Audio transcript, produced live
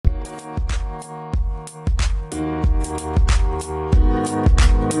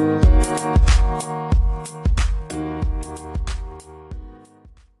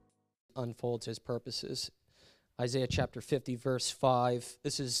unfolds his purposes. Isaiah chapter 50, verse 5.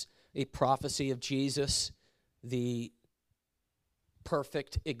 This is a prophecy of Jesus, the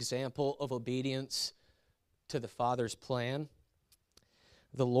perfect example of obedience to the Father's plan.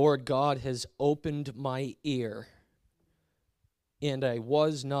 The Lord God has opened my ear, and I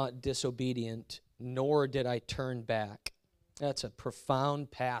was not disobedient, nor did I turn back. That's a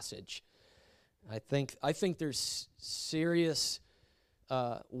profound passage. I think there's serious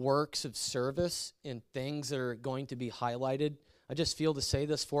works of service and things that are going to be highlighted. I just feel to say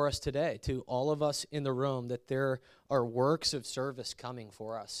this for us today, to all of us in the room, that there are works of service coming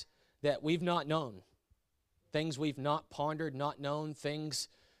for us that we've not known, things we've not pondered, not known, things,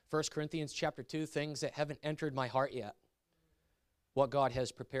 1 Corinthians chapter 2, things that haven't entered my heart yet, what God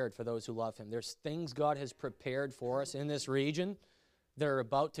has prepared for those who love him. There's things God has prepared for us in this region that are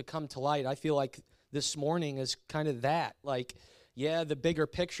about to come to light. I feel like this morning is kind of that, like, yeah, the bigger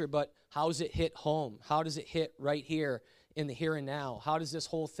picture, but how does it hit home? How does it hit right here in the here and now? How does this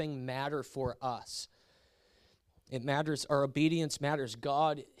whole thing matter for us? It matters. Our obedience matters.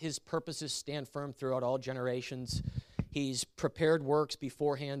 God, his purposes stand firm throughout all generations. He's prepared works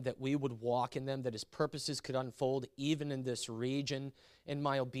beforehand that we would walk in them, that his purposes could unfold even in this region, and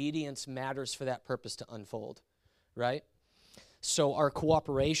my obedience matters for that purpose to unfold, right? So our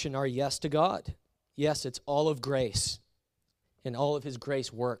cooperation, our yes to God, yes, it's all of grace, and all of his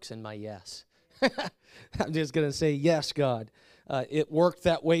grace works in my yes. I'm just going to say, yes, God. It worked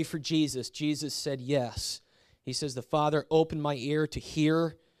that way for Jesus. Jesus said yes. He says, the Father opened my ear to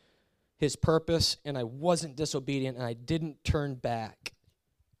hear his purpose, and I wasn't disobedient, and I didn't turn back.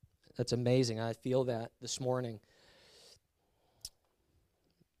 That's amazing. I feel that this morning.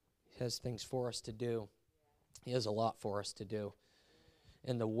 He has things for us to do. He has a lot for us to do.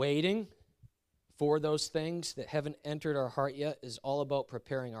 And the waiting for those things that haven't entered our heart yet is all about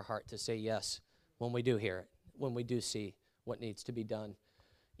preparing our heart to say yes when we do hear it, when we do see what needs to be done.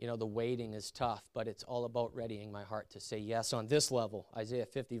 You know, the waiting is tough, but it's all about readying my heart to say yes on this level, Isaiah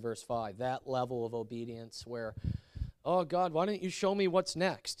 50, verse 5, that level of obedience where, oh, God, why don't you show me what's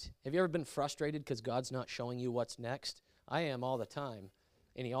next? Have you ever been frustrated because God's not showing you what's next? I am all the time.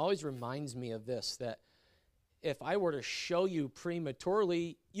 And he always reminds me of this, that if I were to show you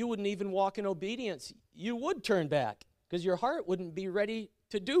prematurely, you wouldn't even walk in obedience. You would turn back because your heart wouldn't be ready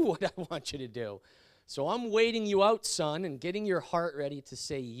to do what I want you to do. So I'm waiting you out, son, and getting your heart ready to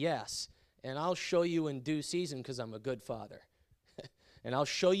say yes. And I'll show you in due season because I'm a good father. And I'll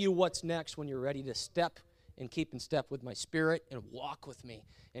show you what's next when you're ready to step and keep in step with my spirit and walk with me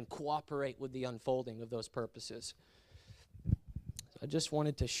and cooperate with the unfolding of those purposes. I just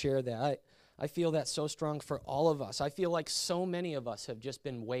wanted to share that. I feel that so strong for all of us. I feel like so many of us have just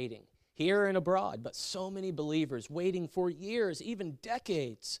been waiting here and abroad, but so many believers waiting for years, even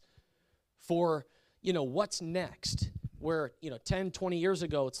decades, for, what's next? Where, 10, 20 years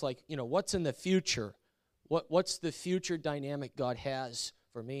ago, it's like, what's in the future? What's the future dynamic God has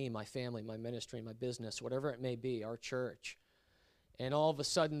for me, my family, my ministry, my business, whatever it may be, our church? And all of a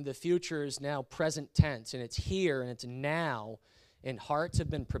sudden, the future is now present tense, and it's here, and it's now. And hearts have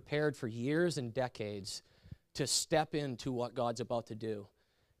been prepared for years and decades to step into what God's about to do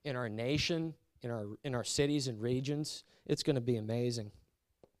in our nation, in our cities and regions. It's going to be amazing.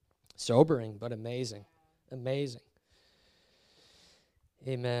 Sobering, but amazing. Amazing.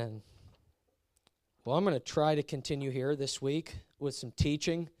 Amen. Well, I'm going to try to continue here this week with some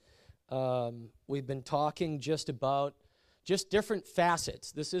teaching. We've been talking just about different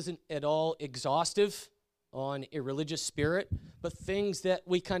facets. This isn't at all exhaustive on a religious spirit, but things that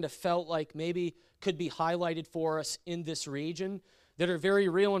we kind of felt like maybe could be highlighted for us in this region that are very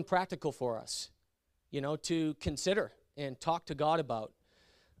real and practical for us, to consider and talk to God about.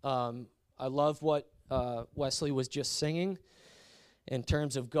 I love what Wesley was just singing in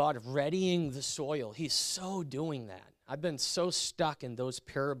terms of God readying the soil. He's so doing that. I've been so stuck in those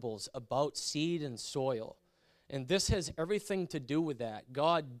parables about seed and soil, and this has everything to do with that.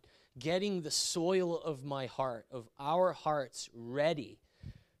 God getting the soil of my heart, of our hearts, ready,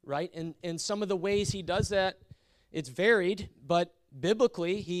 right? And some of the ways he does that, it's varied, but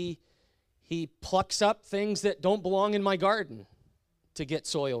biblically, he plucks up things that don't belong in my garden to get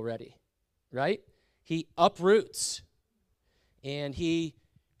soil ready, right? He uproots, and he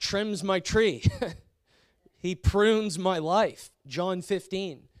trims my tree. He prunes my life, John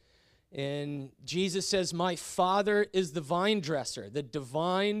 15. And Jesus says, my Father is the vine dresser, the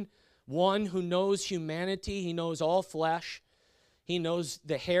divine one who knows humanity. He knows all flesh. He knows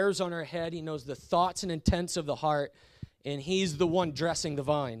the hairs on our head. He knows the thoughts and intents of the heart. And he's the one dressing the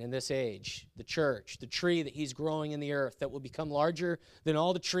vine in this age, the church, the tree that he's growing in the earth that will become larger than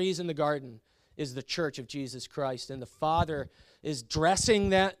all the trees in the garden is the church of Jesus Christ. And the Father is dressing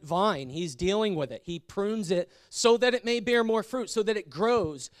that vine. He's dealing with it. He prunes it so that it may bear more fruit, so that it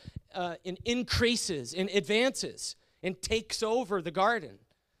grows and increases and advances and takes over the garden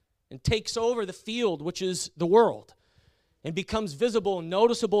and takes over the field, which is the world, and becomes visible and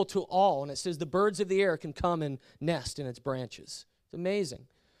noticeable to all. And it says the birds of the air can come and nest in its branches. It's amazing.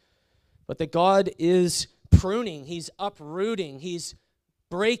 But that God is pruning, he's uprooting, he's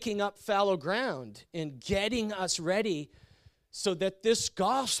breaking up fallow ground and getting us ready so that this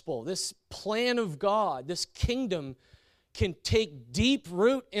gospel, this plan of God, this kingdom can take deep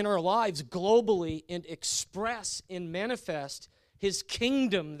root in our lives globally and express and manifest his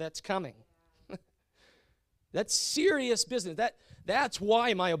kingdom that's coming. That's serious business. That's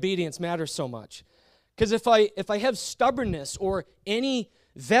why my obedience matters so much. Because if I have stubbornness or any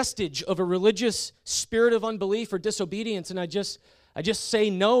vestige of a religious spirit of unbelief or disobedience, and I just say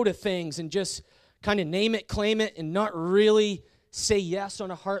no to things and just kind of name it, claim it, and not really say yes on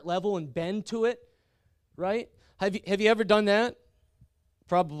a heart level and bend to it, right? Have you ever done that?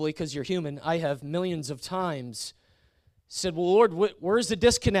 Probably because you're human. I have millions of times said, well, Lord, where's the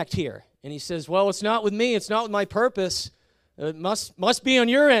disconnect here? And he says, well, it's not with me. It's not with my purpose. It must be on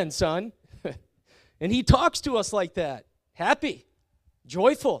your end, son. And he talks to us like that. Happy,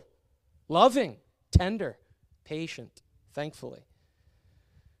 joyful, loving, tender, patient, thankfully.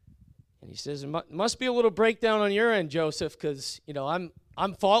 And he says, it must be a little breakdown on your end, Joseph, because,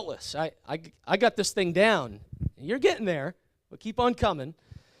 I'm faultless. I got this thing down. You're getting there, but keep on coming.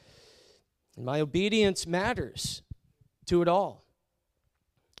 And my obedience matters to it all.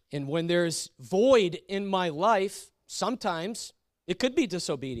 And when there's void in my life, sometimes it could be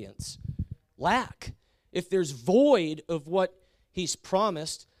disobedience, lack. If there's void of what he's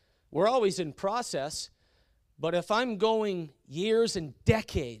promised, we're always in process. But if I'm going years and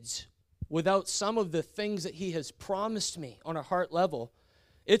decades without some of the things that he has promised me on a heart level,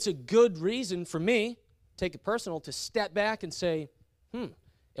 it's a good reason for me, take it personal, to step back and say,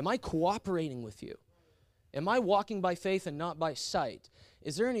 am I cooperating with you? Am I walking by faith and not by sight?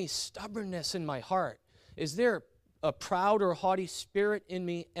 Is there any stubbornness in my heart? Is there a proud or haughty spirit in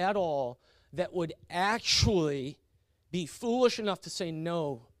me at all that would actually be foolish enough to say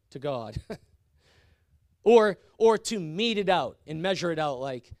no to God? or to mete it out and measure it out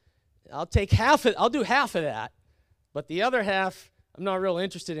like, I'll do half of that, but the other half I'm not real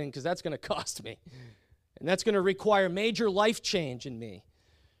interested in because that's going to cost me. And that's going to require major life change in me.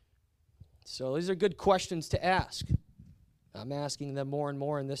 So these are good questions to ask. I'm asking them more and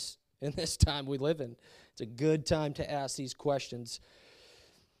more in this time we live in. It's a good time to ask these questions.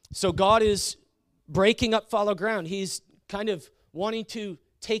 So God is breaking up fallow ground. He's kind of wanting to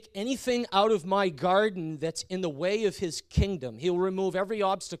take anything out of my garden that's in the way of his kingdom. He'll remove every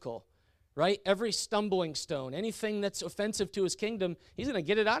obstacle, right? Every stumbling stone, anything that's offensive to his kingdom, he's going to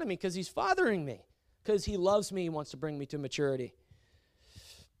get it out of me because he's fathering me, because he loves me, he wants to bring me to maturity.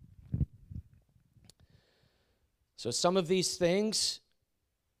 So some of these things,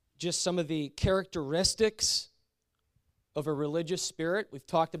 just some of the characteristics of a religious spirit, we've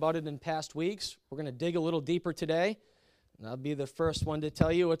talked about it in past weeks. We're going to dig a little deeper today, and I'll be the first one to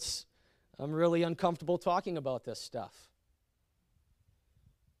tell you I'm really uncomfortable talking about this stuff.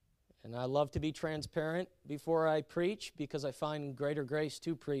 And I love to be transparent before I preach because I find greater grace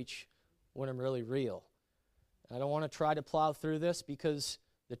to preach when I'm really real. I don't want to try to plow through this because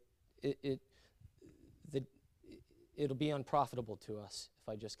it'll be unprofitable to us if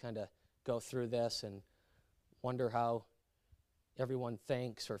I just kind of go through this and wonder how everyone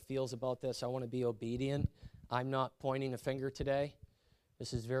thinks or feels about this. I want to be obedient. I'm not pointing a finger today.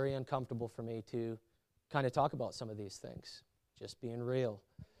 This is very uncomfortable for me to kind of talk about some of these things, just being real.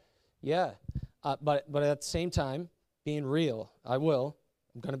 Yeah, but at the same time, being real, I'm going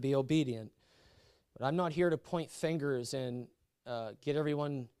to be obedient. But I'm not here to point fingers and get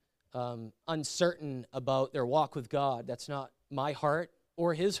everyone uncertain about their walk with God. That's not my heart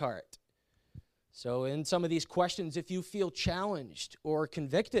or his heart. So in some of these questions, if you feel challenged or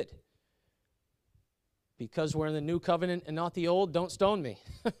convicted, because we're in the new covenant and not the old, don't stone me.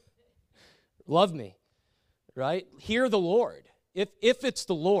 Love me, right? Hear the Lord. If it's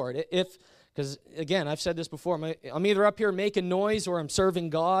the Lord, because again, I've said this before, I'm either up here making noise or I'm serving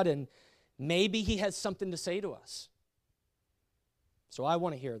God, and maybe he has something to say to us. So I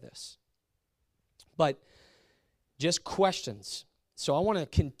want to hear this. But just questions. So I want to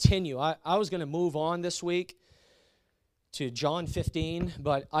continue. I was going to move on this week to John 15,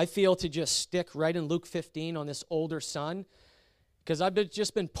 but I feel to just stick right in Luke 15 on this older son, because I've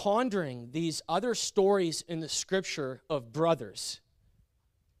just been pondering these other stories in the Scripture of brothers,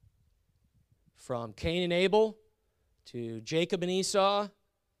 from Cain and Abel to Jacob and Esau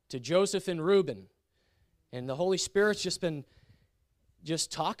to Joseph and Reuben. And the Holy Spirit's just been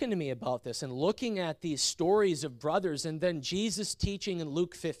talking to me about this and looking at these stories of brothers, and then Jesus teaching in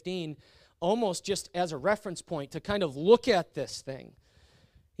Luke 15 almost just as a reference point to kind of look at this thing,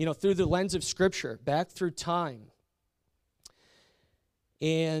 through the lens of Scripture, back through time.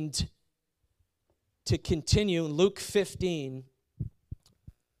 And to continue in Luke 15,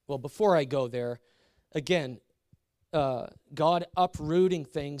 well, before I go there, again, God uprooting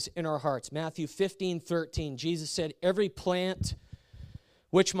things in our hearts. Matthew 15:13, Jesus said, "Every plant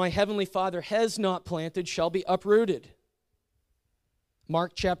which my heavenly Father has not planted shall be uprooted."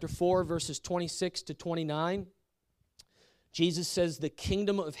 Mark chapter 4, verses 26 to 29, Jesus says, "The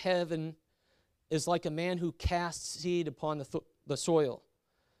kingdom of heaven is like a man who casts seed upon the soil."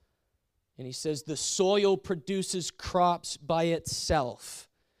 And he says, "The soil produces crops by itself."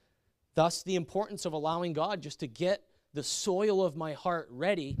 Thus, the importance of allowing God just to get the soil of my heart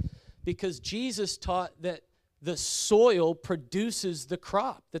ready, because Jesus taught that the soil produces the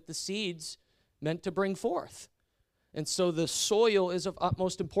crop that the seed's meant to bring forth. And so the soil is of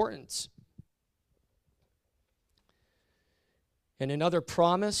utmost importance. And another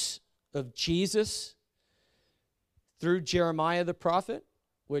promise of Jesus through Jeremiah the prophet,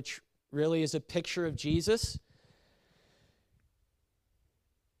 which really is a picture of Jesus.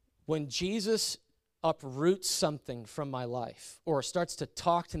 When Jesus uproots something from my life, or starts to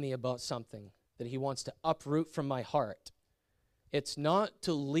talk to me about something that he wants to uproot from my heart, it's not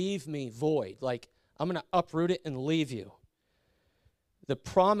to leave me void, like I'm going to uproot it and leave you. The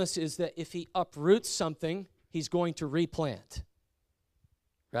promise is that if he uproots something, he's going to replant.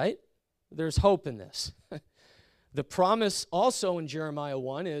 Right? There's hope in this. The promise also in Jeremiah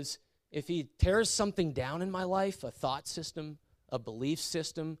 1 is if he tears something down in my life, a thought system, a belief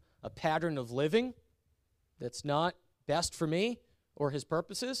system, a pattern of living that's not best for me or his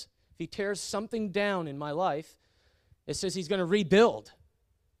purposes, if he tears something down in my life, it says he's going to rebuild.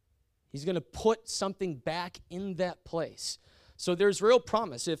 He's going to put something back in that place. So there's real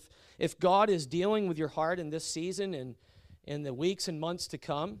promise. If God is dealing with your heart in this season and in the weeks and months to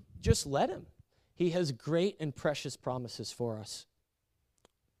come, just let him. He has great and precious promises for us.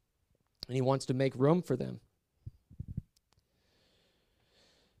 And he wants to make room for them.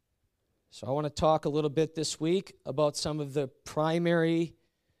 So I want to talk a little bit this week about some of the primary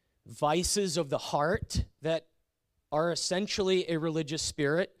vices of the heart that are essentially a religious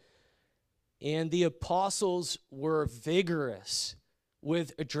spirit. And the apostles were vigorous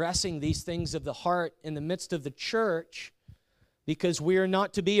with addressing these things of the heart in the midst of the church, because we are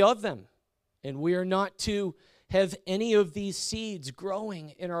not to be of them. And we are not to have any of these seeds growing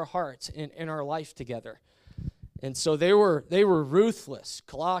in our hearts and in our life together. And so they were ruthless.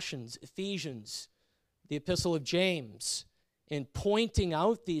 Colossians, Ephesians, the Epistle of James, in pointing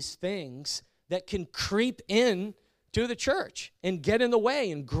out these things that can creep in to the church and get in the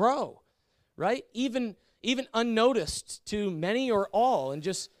way and grow, right? Even unnoticed to many or all, and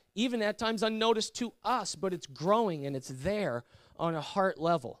just even at times unnoticed to us, but it's growing and it's there on a heart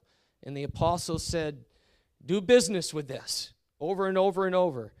level. And the apostles said, do business with this over and over and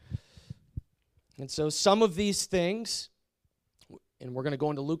over. And so some of these things, and we're going to go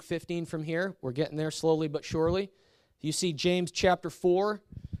into Luke 15 from here. We're getting there slowly but surely. You see James chapter 4,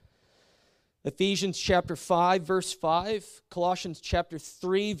 Ephesians chapter 5, verse 5, Colossians chapter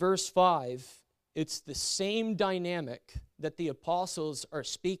 3, verse 5. It's the same dynamic that the apostles are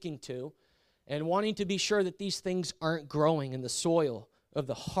speaking to and wanting to be sure that these things aren't growing in the soil of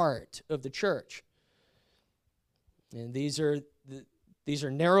the heart of the church. And these are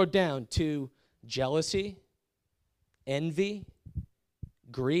narrowed down to jealousy, envy,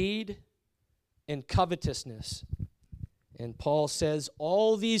 greed, and covetousness. And Paul says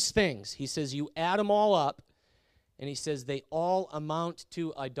all these things, he says you add them all up, and he says they all amount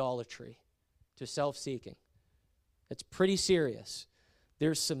to idolatry, to self-seeking. It's pretty serious.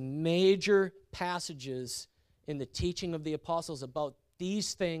 There's some major passages in the teaching of the apostles about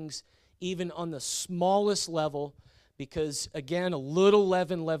these things, even on the smallest level, because, again, a little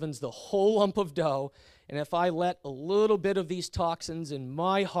leaven leavens the whole lump of dough, and if I let a little bit of these toxins in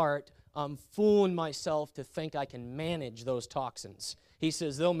my heart, I'm fooling myself to think I can manage those toxins. He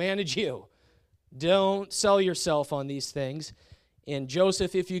says they'll manage you. Don't sell yourself on these things. And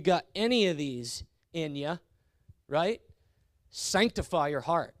Joseph, if you got any of these in you, right, sanctify your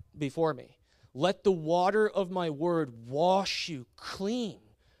heart before me. Let the water of my word wash you clean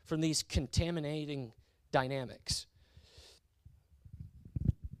from these contaminating dynamics.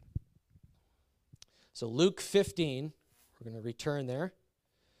 So Luke 15, we're going to return there.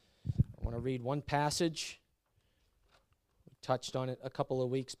 I want to read one passage. We touched on it a couple of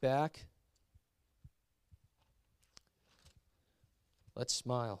weeks back. Let's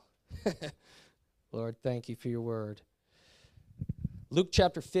smile. Lord, thank you for your word. Luke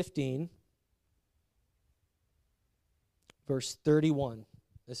chapter 15, verse 31.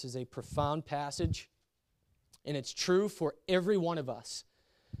 This is a profound passage, and it's true for every one of us.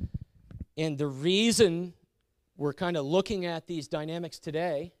 And the reason we're kind of looking at these dynamics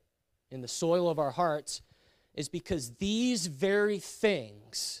today in the soil of our hearts is because these very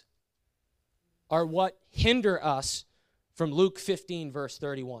things are what hinder us from Luke 15, verse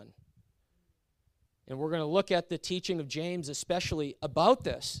 31. And we're going to look at the teaching of James especially about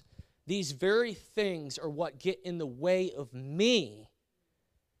this. These very things are what get in the way of me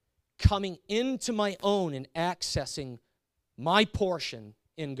coming into my own and accessing my portion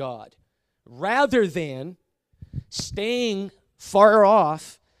in God, rather than staying far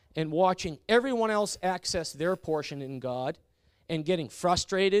off and watching everyone else access their portion in God and getting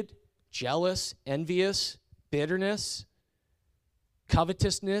frustrated, jealous, envious, bitterness,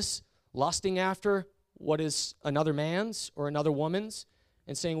 covetousness, lusting after what is another man's or another woman's,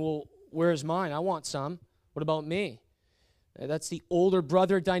 and saying, well, where's mine? I want some. What about me? That's the older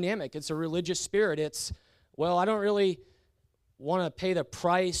brother dynamic. It's a religious spirit. It's, well, I don't really want to pay the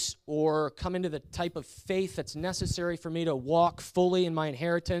price or come into the type of faith that's necessary for me to walk fully in my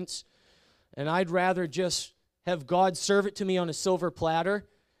inheritance, and I'd rather just have God serve it to me on a silver platter,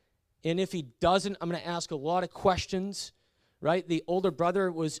 and if he doesn't, I'm going to ask a lot of questions, right? The older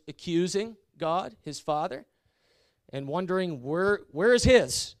brother was accusing God, his father, and wondering, where is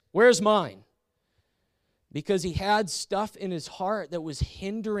his? Where's mine? Because he had stuff in his heart that was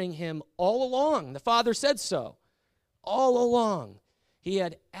hindering him all along. The father said so. All along. He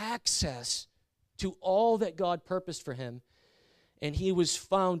had access to all that God purposed for him, and he was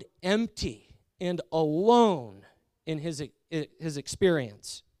found empty and alone in his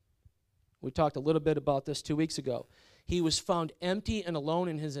experience. We talked a little bit about this 2 weeks ago. He was found empty and alone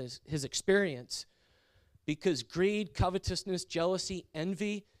in his experience because greed, covetousness, jealousy,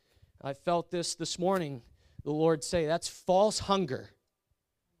 envy, I felt this morning, the Lord say, that's false hunger.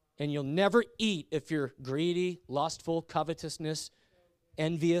 And you'll never eat if you're greedy, lustful, covetousness,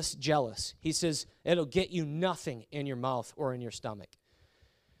 envious, jealous. He says it'll get you nothing in your mouth or in your stomach.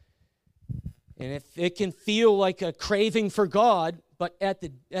 And if it can feel like a craving for God, but at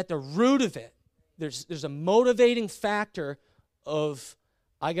the root of it, there's a motivating factor of,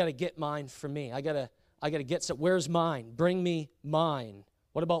 I got to get mine for me. I got to get some. Where's mine? Bring me mine.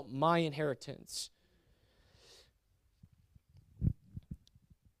 What about my inheritance?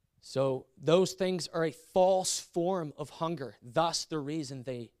 So those things are a false form of hunger. Thus, the reason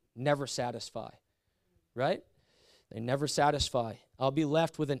they never satisfy. Right? They never satisfy. I'll be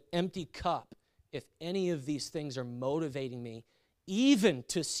left with an empty cup if any of these things are motivating me, even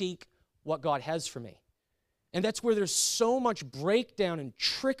to seek what God has for me. And that's where there's so much breakdown and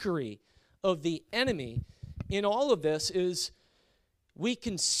trickery of the enemy in all of this is we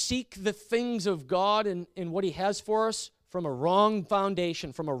can seek the things of God and what he has for us from a wrong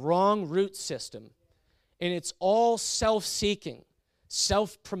foundation, from a wrong root system. And it's all self-seeking,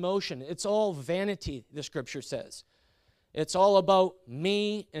 self-promotion. It's all vanity, the scripture says. It's all about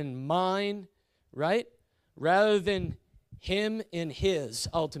me and mine, right? Rather than him and his,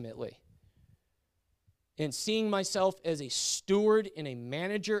 ultimately. And seeing myself as a steward and a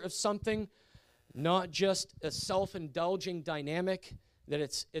manager of something, not just a self-indulging dynamic, that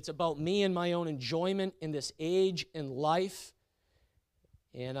it's about me and my own enjoyment in this age and life,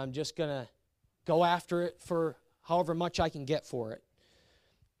 and I'm just going to go after it for however much I can get for it.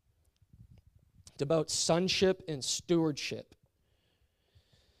 It's about sonship and stewardship.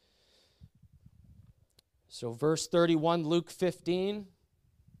 So verse 31, Luke 15,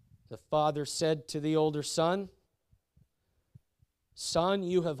 the father said to the older son, "Son,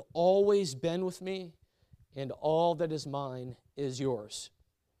 you have always been with me, and all that is mine is yours."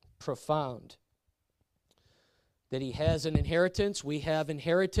 Profound. That he has an inheritance. We have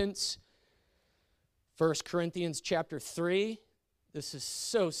inheritance. 1 Corinthians chapter 3. This is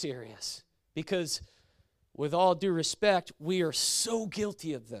so serious because, with all due respect, we are so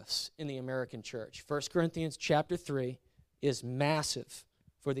guilty of this in the American church. 1 Corinthians chapter 3 is massive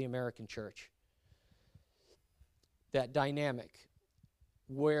for the American church. That dynamic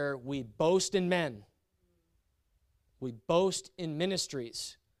where we boast in men, we boast in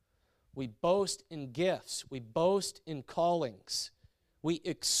ministries, We boast in gifts. We boast in callings. We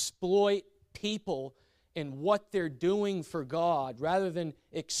exploit people and what they're doing for God rather than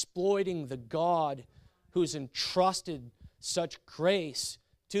exploiting the God who's entrusted such grace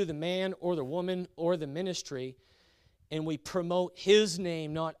to the man or the woman or the ministry, and we promote His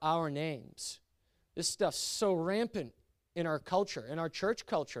name, not our names. This stuff's so rampant in our culture, in our church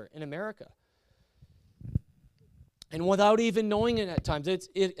culture in America. And without even knowing it at times,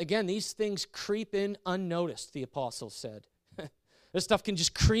 again, these things creep in unnoticed, the apostles said. This stuff can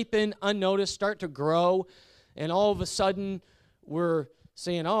just creep in unnoticed, start to grow, and all of a sudden we're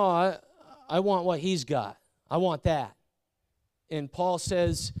saying, oh, I want what he's got. I want that. And Paul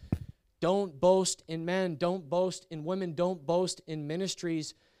says, don't boast in men, don't boast in women, don't boast in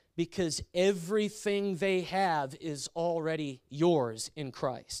ministries, because everything they have is already yours in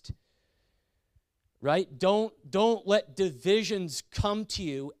Christ. Right? Don't let divisions come to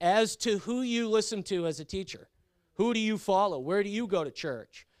you as to who you listen to as a teacher. Who do you follow? Where do you go to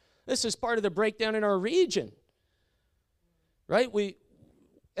church? This is part of the breakdown in our region. Right?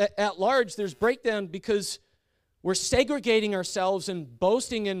 At large, there's breakdown because we're segregating ourselves and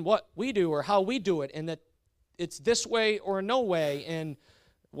boasting in what we do or how we do it, and that it's this way or no way. And,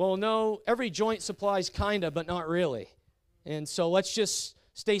 well, no, every joint supplies kind of, but not really. And so let's just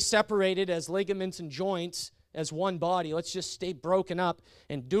stay separated as ligaments and joints as one body. Let's just stay broken up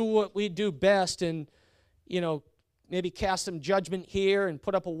and do what we do best and, maybe cast some judgment here and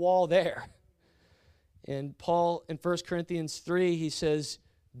put up a wall there. And Paul in 1 Corinthians 3, he says,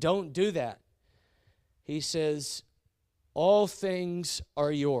 don't do that. He says, all things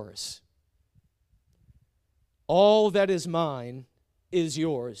are yours. All that is mine is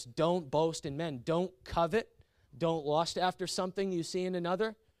yours. Don't boast in men. Don't covet. Don't lust after something you see in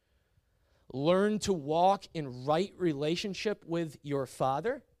another. Learn to walk in right relationship with your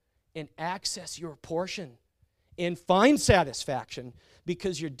Father and access your portion and find satisfaction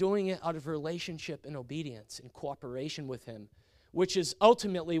because you're doing it out of relationship and obedience and cooperation with Him, which is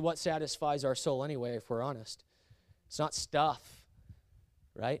ultimately what satisfies our soul anyway, if we're honest. It's not stuff,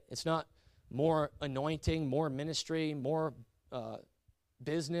 right? It's not more anointing, more ministry, more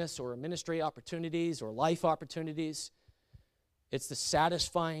business or ministry opportunities or life opportunities. It's the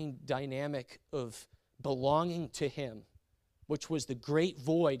satisfying dynamic of belonging to Him, which was the great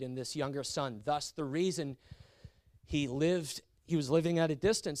void in this younger son. Thus the reason he was living at a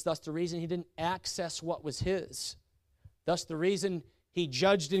distance. Thus the reason he didn't access what was his. Thus the reason he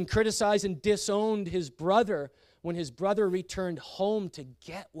judged and criticized and disowned his brother when his brother returned home to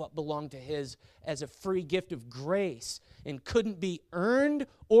get what belonged to his as a free gift of grace and couldn't be earned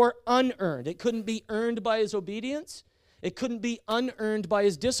or unearned. It couldn't be earned by his obedience. It couldn't be unearned by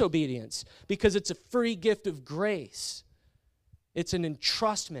his disobedience because it's a free gift of grace. It's an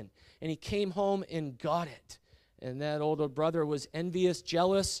entrustment. And he came home and got it. And that older brother was envious,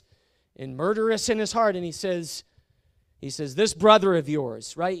 jealous, and murderous in his heart. And he says, this brother of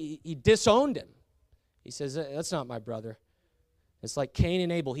yours, right? He disowned him. He says, that's not my brother. It's like Cain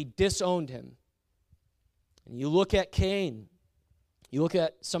and Abel. He disowned him. And you look at Cain. You look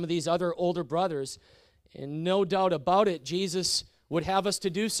at some of these other older brothers, and no doubt about it, Jesus would have us to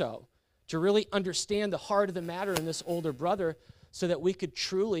do so, to really understand the heart of the matter in this older brother so that we could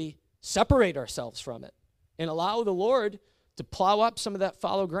truly separate ourselves from it and allow the Lord to plow up some of that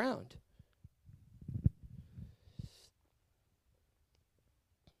fallow ground.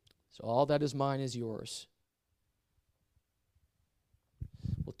 So all that is mine is yours.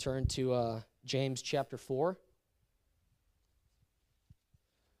 We'll turn to James chapter 4.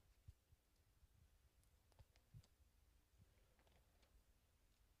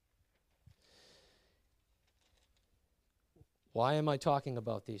 Why am I talking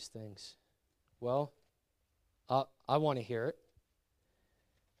about these things? Well, I want to hear it.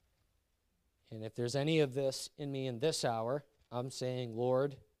 And if there's any of this in me in this hour, I'm saying,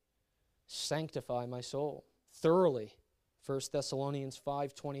 Lord, sanctify my soul thoroughly. 1 Thessalonians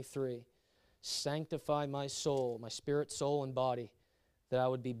 5:23. Sanctify my soul, my spirit, soul, and body, that I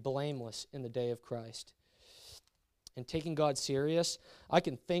would be blameless in the day of Christ. And taking God serious, I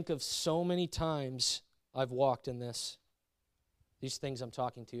can think of so many times I've walked in this. These things I'm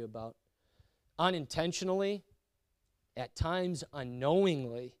talking to you about. Unintentionally, at times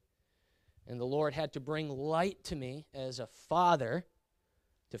unknowingly, and the Lord had to bring light to me as a father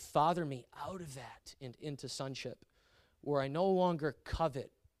to father me out of that and into sonship, where I no longer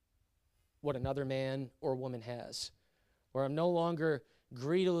covet what another man or woman has, where I'm no longer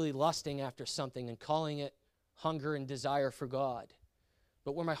greedily lusting after something and calling it hunger and desire for God,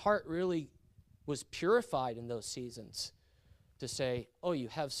 but where my heart really was purified in those seasons to say, oh, you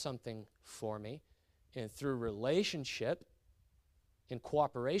have something for me. And through relationship, in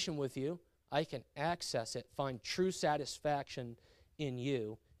cooperation with you, I can access it, find true satisfaction in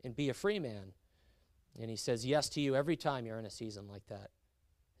you, and be a free man. And he says yes to you every time you're in a season like that.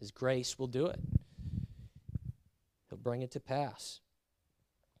 His grace will do it. He'll bring it to pass.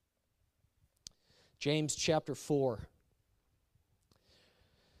 James chapter 4.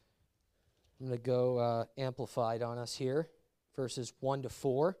 I'm going to go amplified on us here, verses 1 to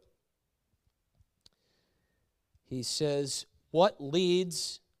 4. He says, what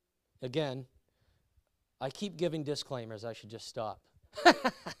leads, again, I keep giving disclaimers, I should just stop.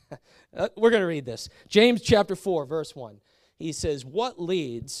 We're going to read this. James chapter 4, verse 1. He says, what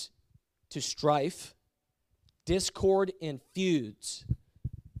leads to strife, discord, and feuds?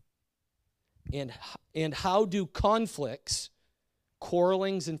 And how do conflicts,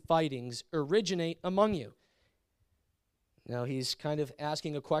 quarrelings, and fightings originate among you? Now, he's kind of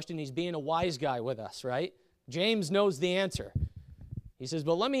asking a question. He's being a wise guy with us, right? James knows the answer. He says,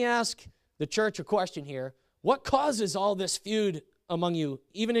 but let me ask the church a question here. What causes all this feud among you,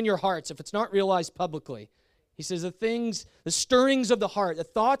 even in your hearts, if it's not realized publicly? He says, the stirrings of the heart, the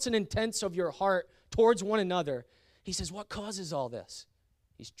thoughts and intents of your heart towards one another. He says, what causes all this?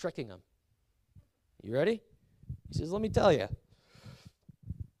 He's tricking them. You ready? He says, let me tell you.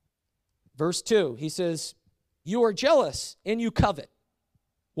 Verse 2, he says, you are jealous and you covet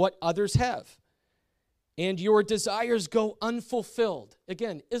what others have, and your desires go unfulfilled.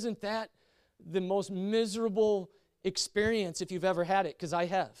 Again, isn't that the most miserable experience if you've ever had it? Because I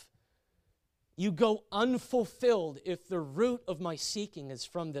have. You go unfulfilled if the root of my seeking is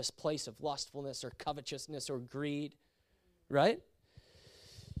from this place of lustfulness or covetousness or greed, right?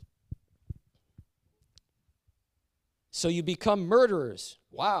 So you become murderers.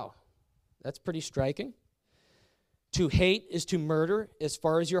 Wow, that's pretty striking. To hate is to murder as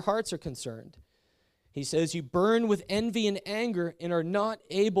far as your hearts are concerned. He says you burn with envy and anger and are not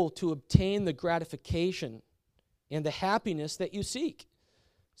able to obtain the gratification and the happiness that you seek.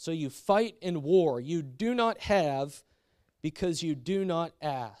 So you fight and war. You do not have because you do not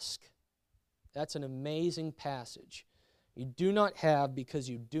ask. That's an amazing passage. You do not have because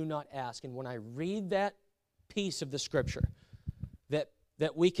you do not ask. And when I read that piece of the Scripture,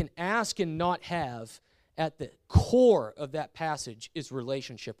 that we can ask and not have, at the core of that passage is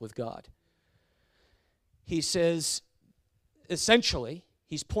relationship with God. He says, essentially,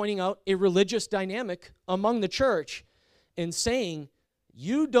 he's pointing out a religious dynamic among the church and saying,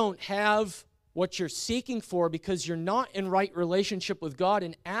 you don't have what you're seeking for because you're not in right relationship with God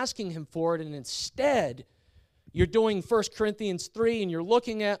and asking Him for it, and instead you're doing 1 Corinthians 3 and you're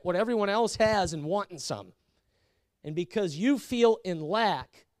looking at what everyone else has and wanting some. And because you feel in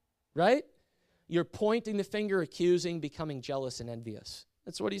lack, right, you're pointing the finger, accusing, becoming jealous and envious.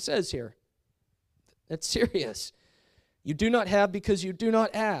 That's what he says here. That's serious. You do not have because you do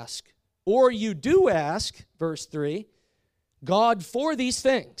not ask. Or you do ask, verse 3, God for these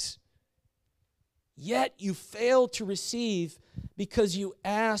things. Yet you fail to receive because you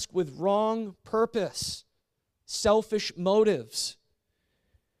ask with wrong purpose, selfish motives.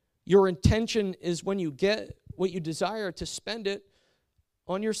 Your intention is when you get what you desire to spend it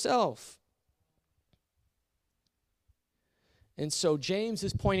on yourself. And so James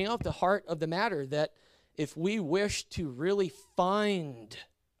is pointing out the heart of the matter, that if we wish to really find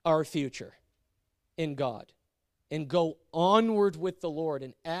our future in God and go onward with the Lord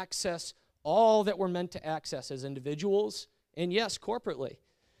and access all that we're meant to access as individuals and, yes, corporately,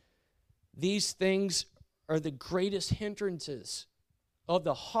 these things are the greatest hindrances of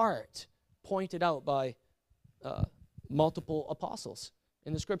the heart pointed out by multiple apostles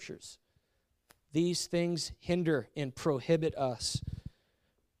in the Scriptures. These things hinder and prohibit us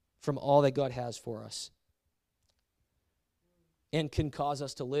from all that God has for us and can cause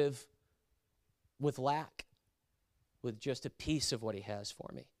us to live with lack, with just a piece of what He has for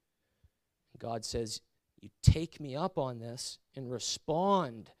me. God says, you take me up on this and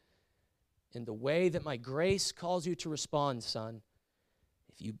respond in the way that my grace calls you to respond, son.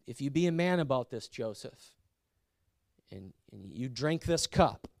 If you be a man about this, Joseph, and you drink this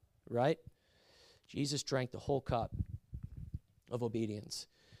cup, right? Jesus drank the whole cup of obedience.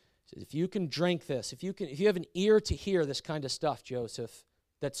 He says, if you can drink this, if you have an ear to hear this kind of stuff, Joseph,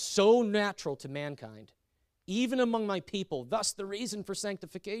 that's so natural to mankind, even among my people, thus the reason for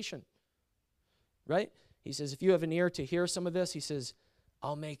sanctification, right? He says, if you have an ear to hear some of this, he says,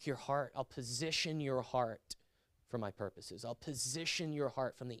 I'll position your heart for my purposes. I'll position your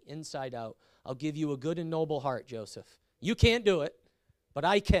heart from the inside out. I'll give you a good and noble heart, Joseph. You can't do it, but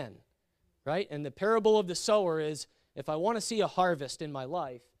I can, right? And the parable of the sower is If I want to see a harvest in my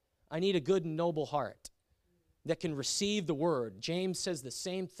life, I need a good and noble heart that can receive the word. James says the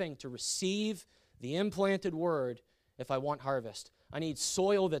same thing, to receive the implanted word if I want harvest. I need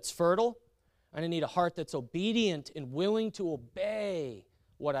soil that's fertile, and I need a heart that's obedient and willing to obey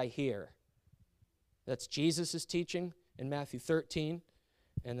what I hear. That's Jesus' teaching in Matthew 13,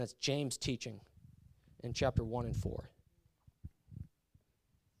 and that's James' teaching in chapter 1 and 4.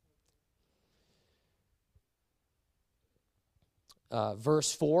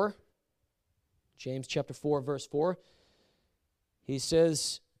 Verse 4, James chapter 4, verse 4, he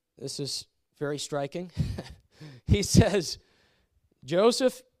says, this is very striking. He says,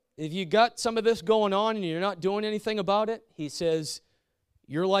 Joseph, if you got some of this going on and you're not doing anything about it, he says,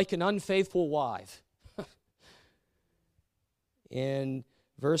 you're like an unfaithful wife. In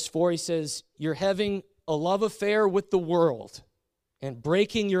verse 4, he says, you're having a love affair with the world and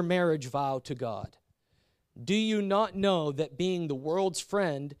breaking your marriage vow to God. Do you not know that being the world's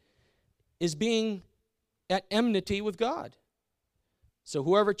friend is being at enmity with God? So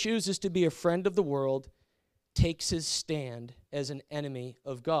whoever chooses to be a friend of the world takes his stand as an enemy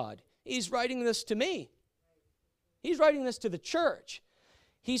of God. He's writing this to me. He's writing this to the church.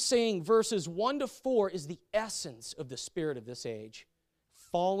 He's saying verses 1 to 4 is the essence of the spirit of this age.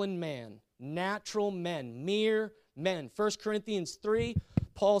 Fallen man, natural men, mere men. 1 Corinthians 3,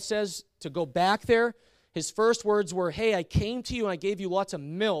 Paul says to go back there. His first words were, hey, I came to you and I gave you lots of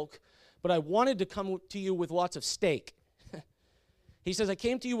milk, but I wanted to come to you with lots of steak. He says, I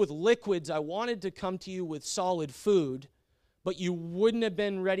came to you with liquids. I wanted to come to you with solid food, but you wouldn't have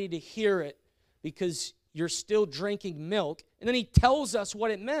been ready to hear it because you're still drinking milk. And then he tells us what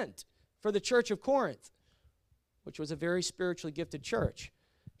it meant for the church of Corinth, which was a very spiritually gifted church.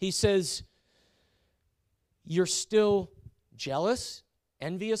 He says, you're still jealous,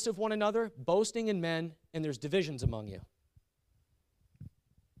 envious of one another, boasting in men, and there's divisions among you.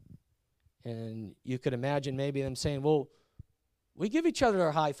 And you could imagine maybe them saying, well, we give each other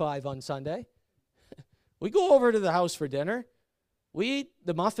a high five on Sunday. We go over to the house for dinner. We eat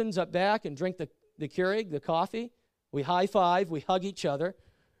the muffins up back and drink the Keurig, the coffee. We high five. We hug each other.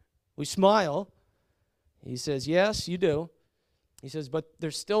 We smile. He says, yes, you do. He says, but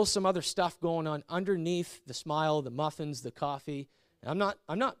there's still some other stuff going on underneath the smile, the muffins, the coffee. And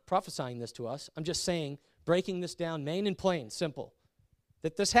I'm not prophesying this to us. I'm just saying, breaking this down, main and plain, simple,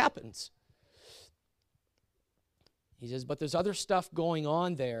 that this happens. He says, but there's other stuff going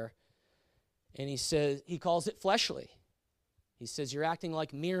on there. And he says, he calls it fleshly. He says, you're acting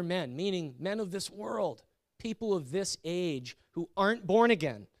like mere men, meaning men of this world, people of this age who aren't born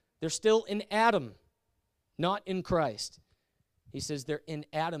again. They're still in Adam, not in Christ. He says they're in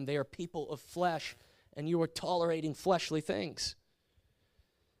Adam. They are people of flesh, and you are tolerating fleshly things.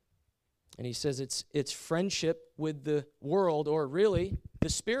 And he says it's friendship with the world, or really the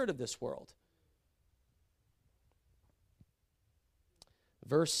spirit of this world.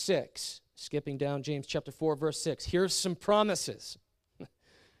 Verse 6, skipping down James chapter 4, verse 6. Here's some promises.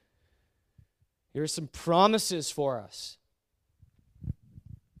 Here's some promises for us.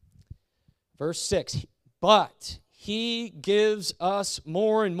 Verse 6, but he gives us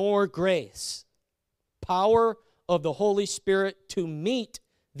more and more grace, power of the Holy Spirit to meet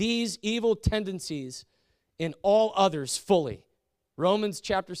these evil tendencies in all others fully. Romans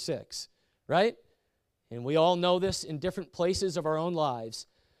chapter 6, right? And we all know this in different places of our own lives.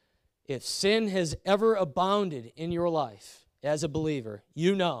 If sin has ever abounded in your life as a believer,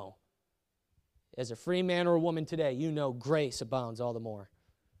 you know, as a free man or a woman today, you know grace abounds all the more.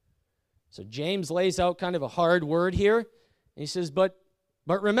 So James lays out kind of a hard word here. And he says, but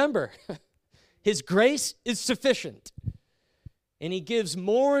remember, his grace is sufficient. And he gives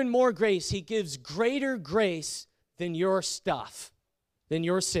more and more grace. He gives greater grace than your stuff, than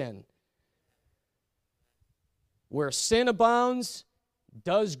your sin. Where sin abounds,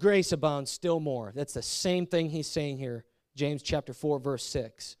 does grace abound still more? That's the same thing he's saying here, James chapter 4, verse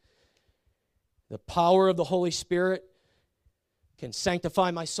 6. The power of the Holy Spirit can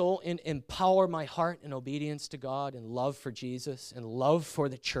sanctify my soul and empower my heart in obedience to God and love for Jesus and love for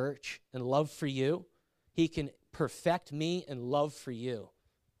the church and love for you. He can perfect me and love for you.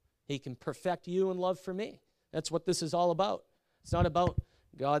 He can perfect you and love for me. That's what this is all about. It's not about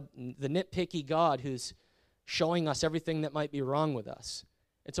God, the nitpicky God who's showing us everything that might be wrong with us.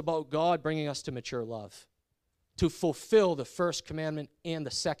 It's about God bringing us to mature love, to fulfill the first commandment and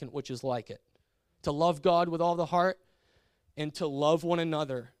the second, which is like it, to love God with all the heart and to love one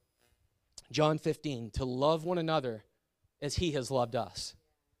another. John 15, to love one another as he has loved us.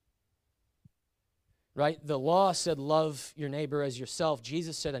 Right? The law said love your neighbor as yourself.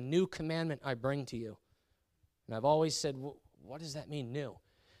 Jesus said, a new commandment I bring to you. And I've always said, what does that mean, new?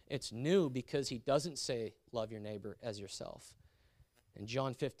 It's new because he doesn't say, love your neighbor as yourself. In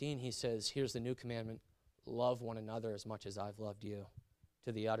John 15, he says, here's the new commandment, love one another as much as I've loved you,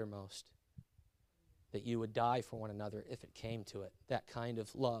 to the uttermost. That you would die for one another if it came to it. That kind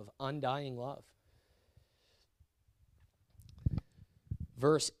of love, undying love.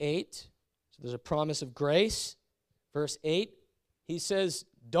 Verse 8, so there's a promise of grace. Verse 8, he says,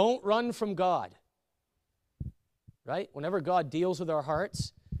 don't run from God. Right? Whenever God deals with our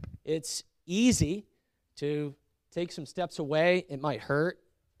hearts, it's easy to take some steps away. It might hurt,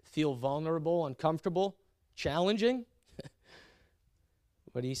 feel vulnerable, uncomfortable, challenging.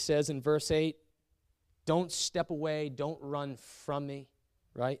 But he says in verse 8, don't step away, don't run from me,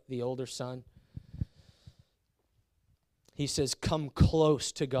 right? The older son. He says, come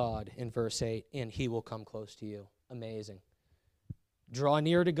close to God in verse 8, and he will come close to you. Amazing. Draw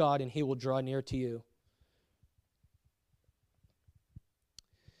near to God, and he will draw near to you.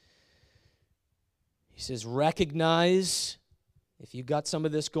 He says, recognize, if you've got some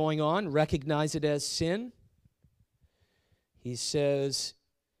of this going on, recognize it as sin. He says,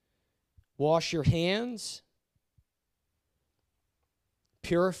 wash your hands,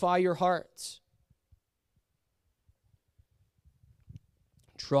 purify your hearts,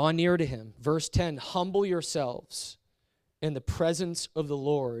 draw near to him. Verse 10, humble yourselves in the presence of the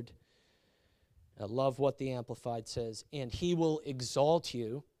Lord. I love what the Amplified says, and he will exalt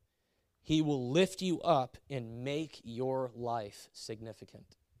you. He will lift you up and make your life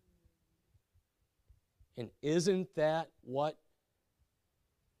significant. And isn't that what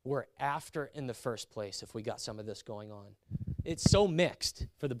we're after in the first place if we got some of this going on? It's so mixed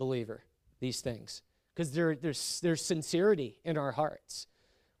for the believer, these things, because there's sincerity in our hearts.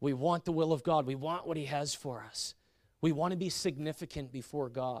 We want the will of God. We want what he has for us. We want to be significant before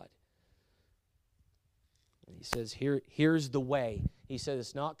God. And he says, here's the way. He says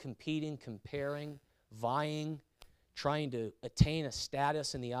it's not competing, comparing, vying, trying to attain a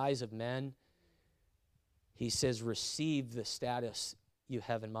status in the eyes of men. He says, receive the status you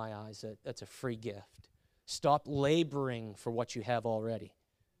have in my eyes. That's a free gift. Stop laboring for what you have already.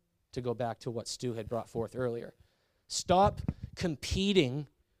 To go back to what Stu had brought forth earlier. Stop competing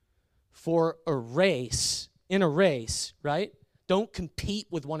for a race, in a race, right? Don't compete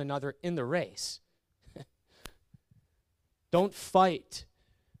with one another in the race. Don't fight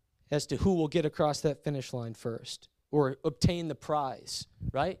as to who will get across that finish line first or obtain the prize,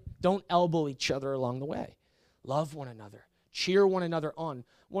 right? Don't elbow each other along the way. Love one another. Cheer one another on.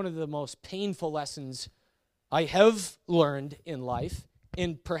 One of the most painful lessons I have learned in life,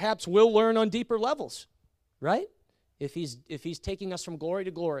 and perhaps will learn on deeper levels, right? If he's taking us from glory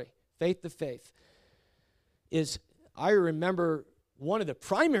to glory, faith to faith, is I remember one of the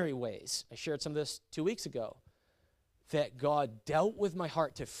primary ways, I shared some of this 2 weeks ago, that God dealt with my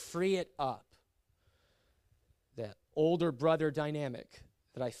heart to free it up. That older brother dynamic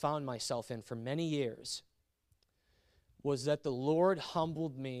that I found myself in for many years was that the Lord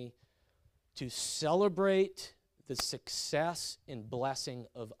humbled me to celebrate the success and blessing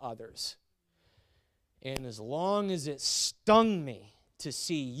of others. And as long as it stung me to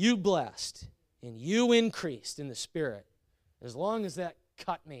see you blessed and you increased in the Spirit, as long as that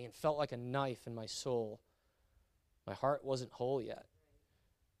cut me and felt like a knife in my soul, my heart wasn't whole yet.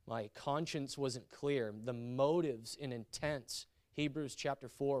 My conscience wasn't clear. The motives and intents, Hebrews chapter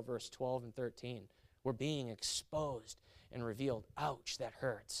 4, verse 12 and 13, were being exposed and revealed. Ouch, that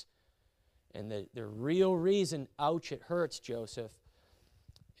hurts. And the real reason, ouch, it hurts, Joseph,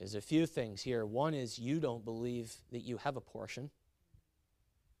 is a few things here. One is you don't believe that you have a portion,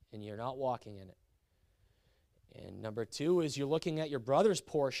 and you're not walking in it. And number two is you're looking at your brother's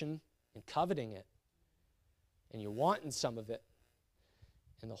portion and coveting it. And you're wanting some of it.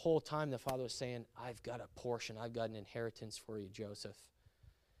 And the whole time the Father was saying, I've got a portion, I've got an inheritance for you, Joseph.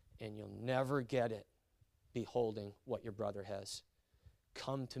 And you'll never get it beholding what your brother has.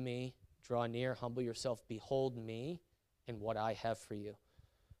 Come to me, draw near, humble yourself, behold me and what I have for you.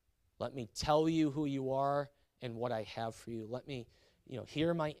 Let me tell you who you are and what I have for you. Let me,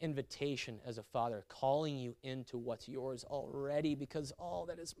 hear my invitation as a father, calling you into what's yours already, because all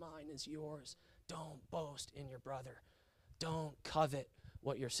that is mine is yours. Don't boast in your brother. Don't covet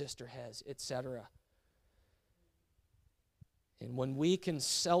what your sister has, etc. And when we can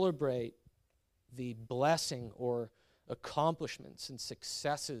celebrate the blessing or accomplishments and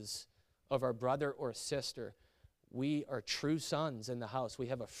successes of our brother or sister, we are true sons in the house. We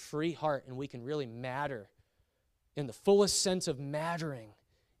have a free heart, and we can really matter in the fullest sense of mattering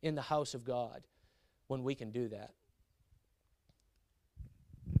in the house of God when we can do that.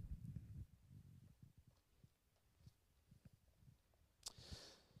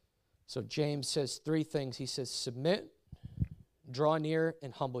 So James says three things. He says, submit, draw near,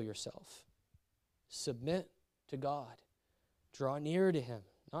 and humble yourself. Submit to God. Draw near to him,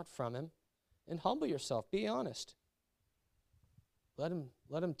 not from him, and humble yourself. Be honest. Let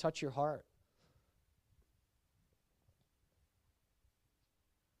him touch your heart.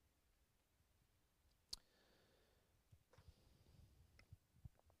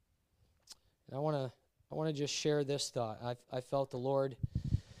 And I want to just share this thought. I felt the Lord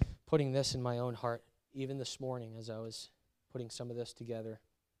putting this in my own heart even this morning as I was putting some of this together.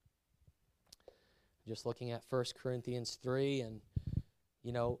 Just looking at 1 Corinthians 3, and,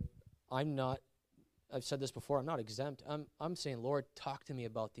 I've said this before, I'm not exempt. I'm saying, Lord, talk to me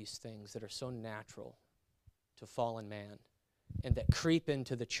about these things that are so natural to fallen man and that creep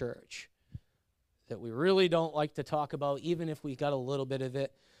into the church that we really don't like to talk about, even if we got a little bit of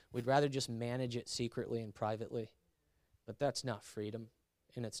it. We'd rather just manage it secretly and privately. But that's not freedom,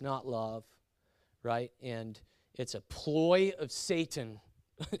 and it's not love, right? And it's a ploy of Satan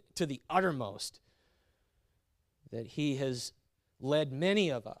to the uttermost that he has led many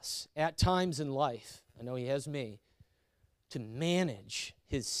of us at times in life, I know he has me, to manage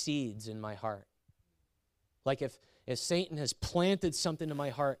his seeds in my heart. Like if Satan has planted something in my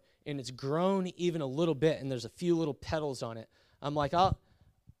heart and it's grown even a little bit and there's a few little petals on it, I'm like,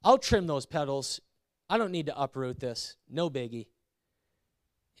 I'll trim those petals. I don't need to uproot this. No biggie.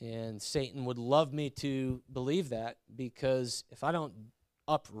 And Satan would love me to believe that, because if I don't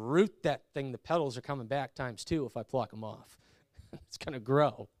uproot that thing, the petals are coming back times two if I pluck them off. It's going to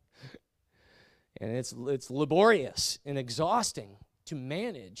grow. And it's laborious and exhausting to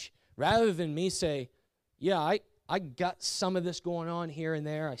manage, rather than me say, yeah, I got some of this going on here and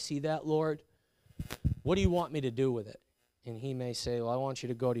there. I see that, Lord. What do you want me to do with it? And he may say, well, I want you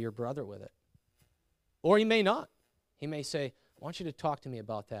to go to your brother with it. Or he may not. He may say, I want you to talk to me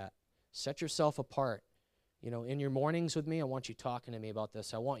about that. Set yourself apart. In your mornings with me, I want you talking to me about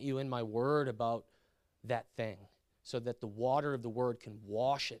this. I want you in my word about that thing, so that the water of the word can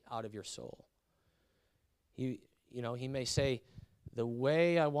wash it out of your soul. He may say, the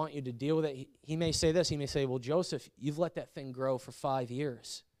way I want you to deal with it, he may say this. He may say, well, Joseph, you've let that thing grow for 5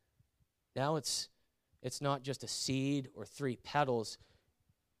 years. Now it's not just a seed or 3 petals.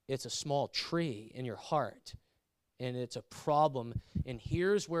 It's a small tree in your heart, and it's a problem. And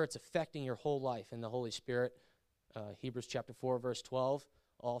here's where it's affecting your whole life. In the Holy Spirit, Hebrews chapter 4, verse 12,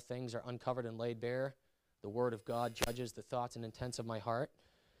 all things are uncovered and laid bare. The word of God judges the thoughts and intents of my heart.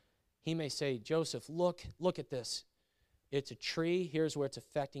 He may say, Joseph, look at this. It's a tree. Here's where it's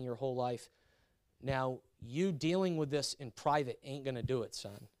affecting your whole life. Now, you dealing with this in private ain't going to do it,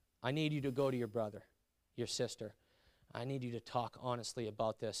 son. I need you to go to your brother, your sister. I need you to talk honestly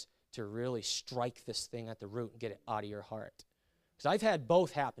about this to really strike this thing at the root and get it out of your heart. Because I've had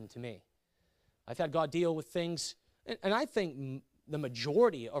both happen to me. I've had God deal with things, and I think the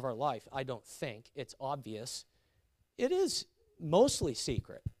majority of our life, I don't think, it's obvious, it is mostly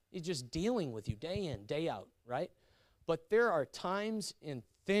secret. He's just dealing with you day in, day out, right? But there are times and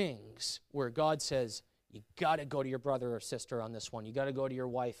things where God says, you got to go to your brother or sister on this one. You got to go to your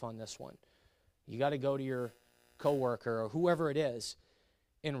wife on this one. You got to go to your coworker or whoever it is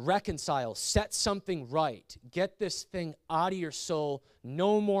and reconcile, set something right. Get this thing out of your soul.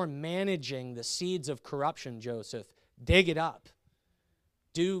 No more managing the seeds of corruption, Joseph. Dig it up.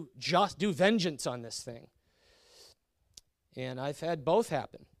 Do vengeance on this thing. And I've had both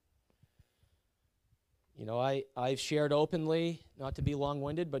happen. I've shared openly, not to be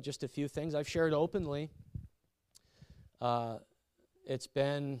long-winded, but just a few things. I've shared openly. It's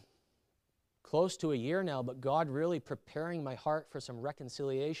been close to a year now, but God really preparing my heart for some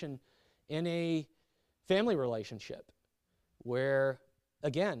reconciliation in a family relationship where,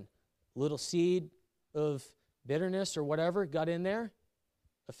 again, little seed of bitterness or whatever got in there,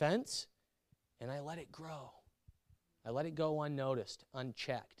 offense, and I let it grow. I let it go unnoticed,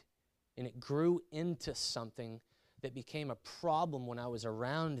 unchecked, and it grew into something that became a problem when I was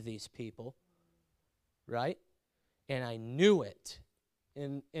around these people, right? And I knew it.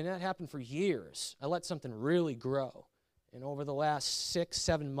 And that happened for years. I let something really grow. And over the last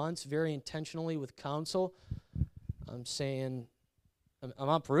 6-7 months, very intentionally with counsel, I'm saying, I'm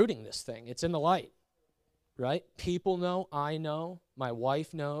uprooting this thing. It's in the light, right? People know, I know, my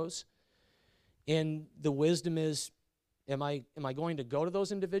wife knows. And the wisdom is, am I going to go to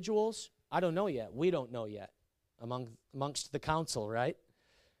those individuals? I don't know yet. We don't know yet amongst the counsel, right?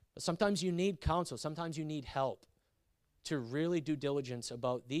 But sometimes you need counsel. Sometimes you need help to really do diligence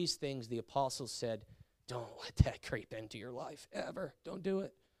about these things. The apostles said, don't let that creep into your life ever. Don't do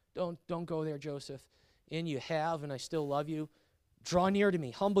it. Don't go there, Joseph. And you have, and I still love you, Draw near to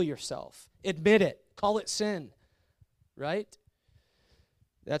me. Humble yourself. Admit it. Call it sin. Right?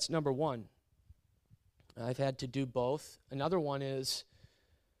 That's number one. I've had to do both. Another one is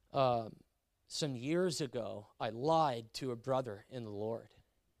some years ago, I lied to a brother in the Lord.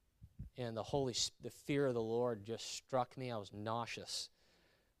 And the fear of the Lord just struck me. I was nauseous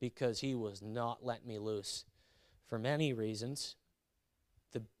because he was not letting me loose for many reasons,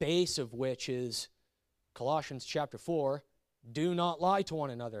 the base of which is Colossians chapter 4, do not lie to one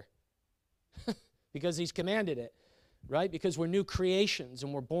another because he's commanded it, right? Because we're new creations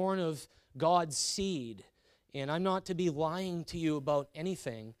and we're born of God's seed. And I'm not to be lying to you about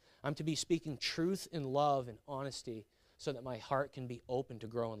anything. I'm to be speaking truth in love and honesty so that my heart can be open to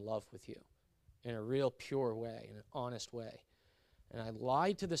grow in love with you in a real pure way, in an honest way. And I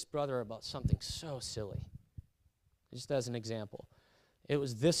lied to this brother about something so silly, just as an example. It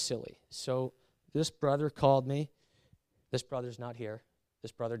was this silly. So this brother called me. This brother's not here.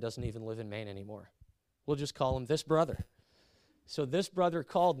 This brother doesn't even live in Maine anymore. We'll just call him this brother. So this brother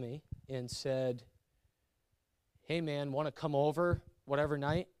called me and said, hey man, want to come over whatever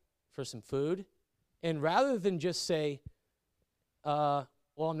night for some food? And rather than just say, well,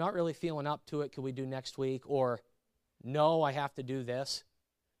 I'm not really feeling up to it, could we do next week? Or, no, I have to do this.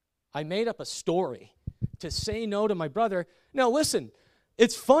 I made up a story to say no to my brother. Now listen,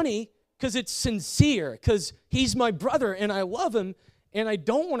 it's funny because it's sincere, because he's my brother and I love him and I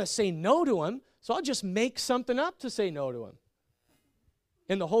don't want to say no to him, so I'll just make something up to say no to him.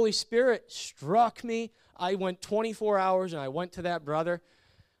 And the Holy Spirit struck me. I went 24 hours and I went to that brother.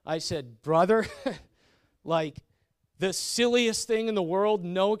 I said, brother, like the silliest thing in the world,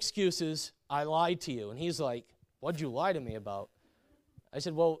 no excuses, I lied to you. And he's like, what'd you lie to me about? I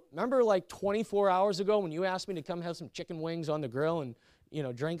said, well, remember like 24 hours ago when you asked me to come have some chicken wings on the grill and,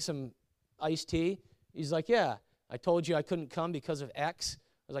 drink some iced tea? He's like, yeah, I told you I couldn't come because of X.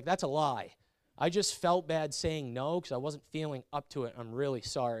 I was like, that's a lie. I just felt bad saying no because I wasn't feeling up to it. I'm really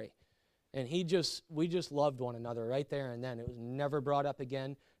sorry. And we just loved one another right there and then. It was never brought up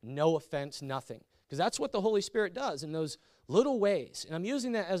again. No offense, nothing. Because that's what the Holy Spirit does in those little ways. And I'm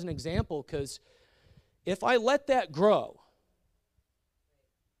using that as an example because if I let that grow,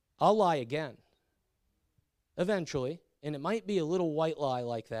 I'll lie again. Eventually. And it might be a little white lie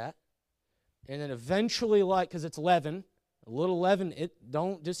like that. And then eventually lie, because it's leaven. A little leaven,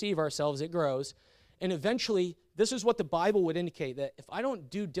 don't deceive ourselves, it grows. And eventually, this is what the Bible would indicate, that if I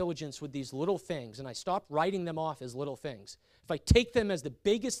don't do diligence with these little things and I stop writing them off as little things, if I take them as the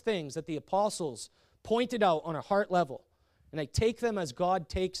biggest things that the apostles pointed out on a heart level, and I take them as God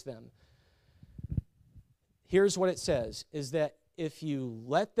takes them, here's what it says, is that if you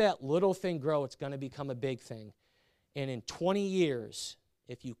let that little thing grow, it's going to become a big thing. And in 20 years,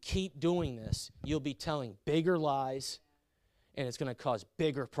 if you keep doing this, you'll be telling bigger lies, and it's going to cause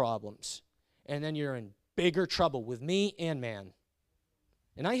bigger problems. And then you're in bigger trouble with me and man.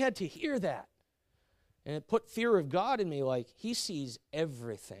 And I had to hear that. And it put fear of God in me, like he sees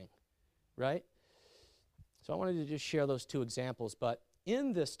everything, right? So I wanted to just share those two examples. But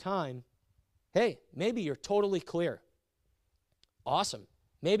in this time, hey, maybe you're totally clear. Awesome.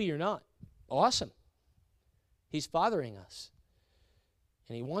 Maybe you're not. Awesome. He's fathering us.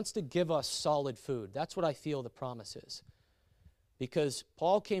 And he wants to give us solid food. That's what I feel the promise is. Because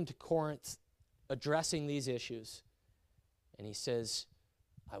Paul came to Corinth addressing these issues. And he says,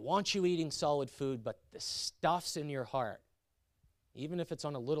 I want you eating solid food, but the stuff's in your heart, even if it's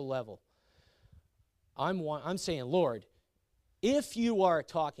on a little level. I'm saying, Lord, if you are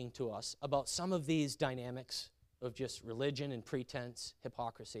talking to us about some of these dynamics of just religion and pretense,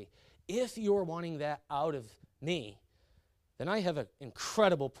 hypocrisy, if you're wanting that out of me, then I have an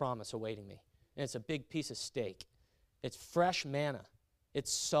incredible promise awaiting me. And it's a big piece of steak. It's fresh manna.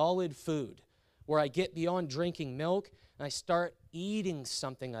 It's solid food where I get beyond drinking milk and I start eating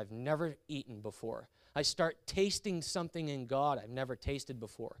something I've never eaten before. I start tasting something in God I've never tasted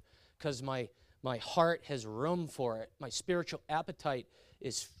before because my heart has room for it. My spiritual appetite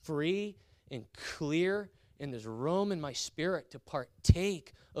is free and clear, and there's room in my spirit to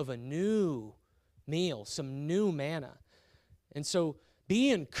partake of a new meal, some new manna. And so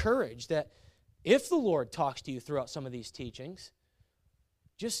be encouraged that if the Lord talks to you throughout some of these teachings,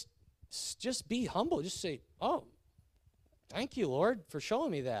 just be humble. Just say, oh, thank you, Lord, for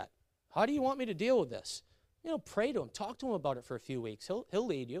showing me that. How do you want me to deal with this? Pray to him. Talk to him about it for a few weeks. He'll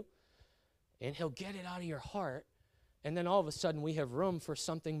lead you, and he'll get it out of your heart. And then all of a sudden we have room for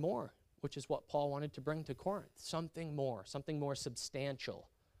something more, which is what Paul wanted to bring to Corinth. Something more substantial,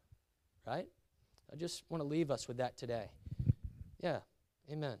 right? I just want to leave us with that today. Yeah,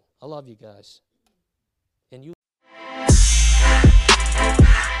 amen. I love you guys. And you